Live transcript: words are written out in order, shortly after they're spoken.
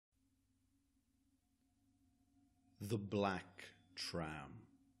The Black Tram.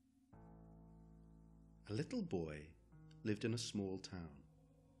 A little boy lived in a small town.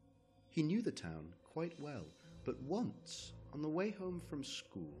 He knew the town quite well, but once, on the way home from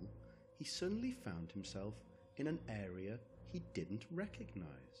school, he suddenly found himself in an area he didn't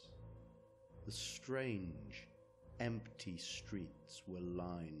recognize. The strange, empty streets were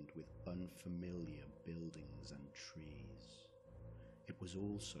lined with unfamiliar buildings and trees. It was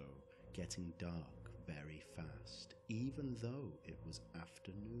also getting dark very fast, even though it was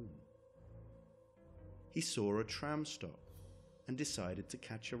afternoon. He saw a tram stop and decided to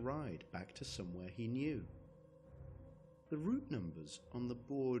catch a ride back to somewhere he knew. The route numbers on the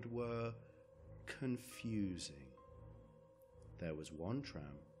board were confusing. There was one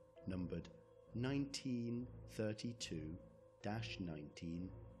tram numbered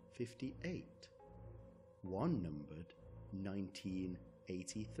 1932-1958, one numbered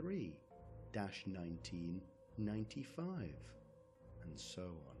 1983-1995, and so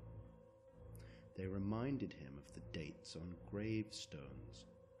on. They reminded him of the dates on gravestones,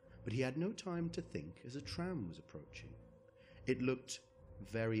 but he had no time to think as a tram was approaching. It looked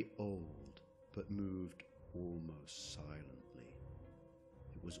very old, but moved almost silently.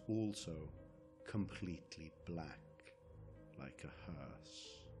 It was also completely black, like a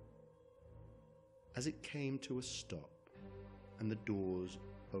hearse. As it came to a stop and the doors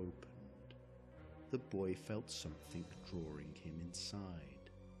opened, the boy felt something drawing him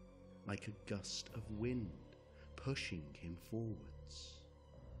inside, like a gust of wind pushing him forwards.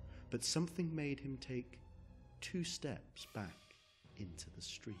 But something made him take 2 steps back into the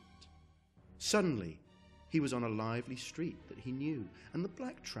street. Suddenly, he was on a lively street that he knew, and the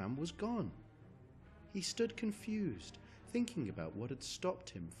black tram was gone. He stood confused, thinking about what had stopped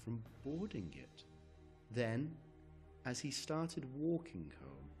him from boarding it. Then, as he started walking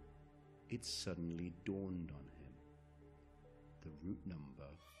home, it suddenly dawned on him. The route number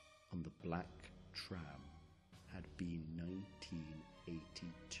on the black tram had been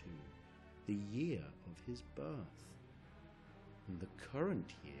 1982, the year of his birth, and the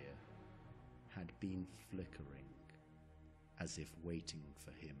current year had been flickering, as if waiting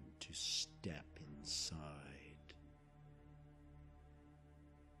for him to step inside.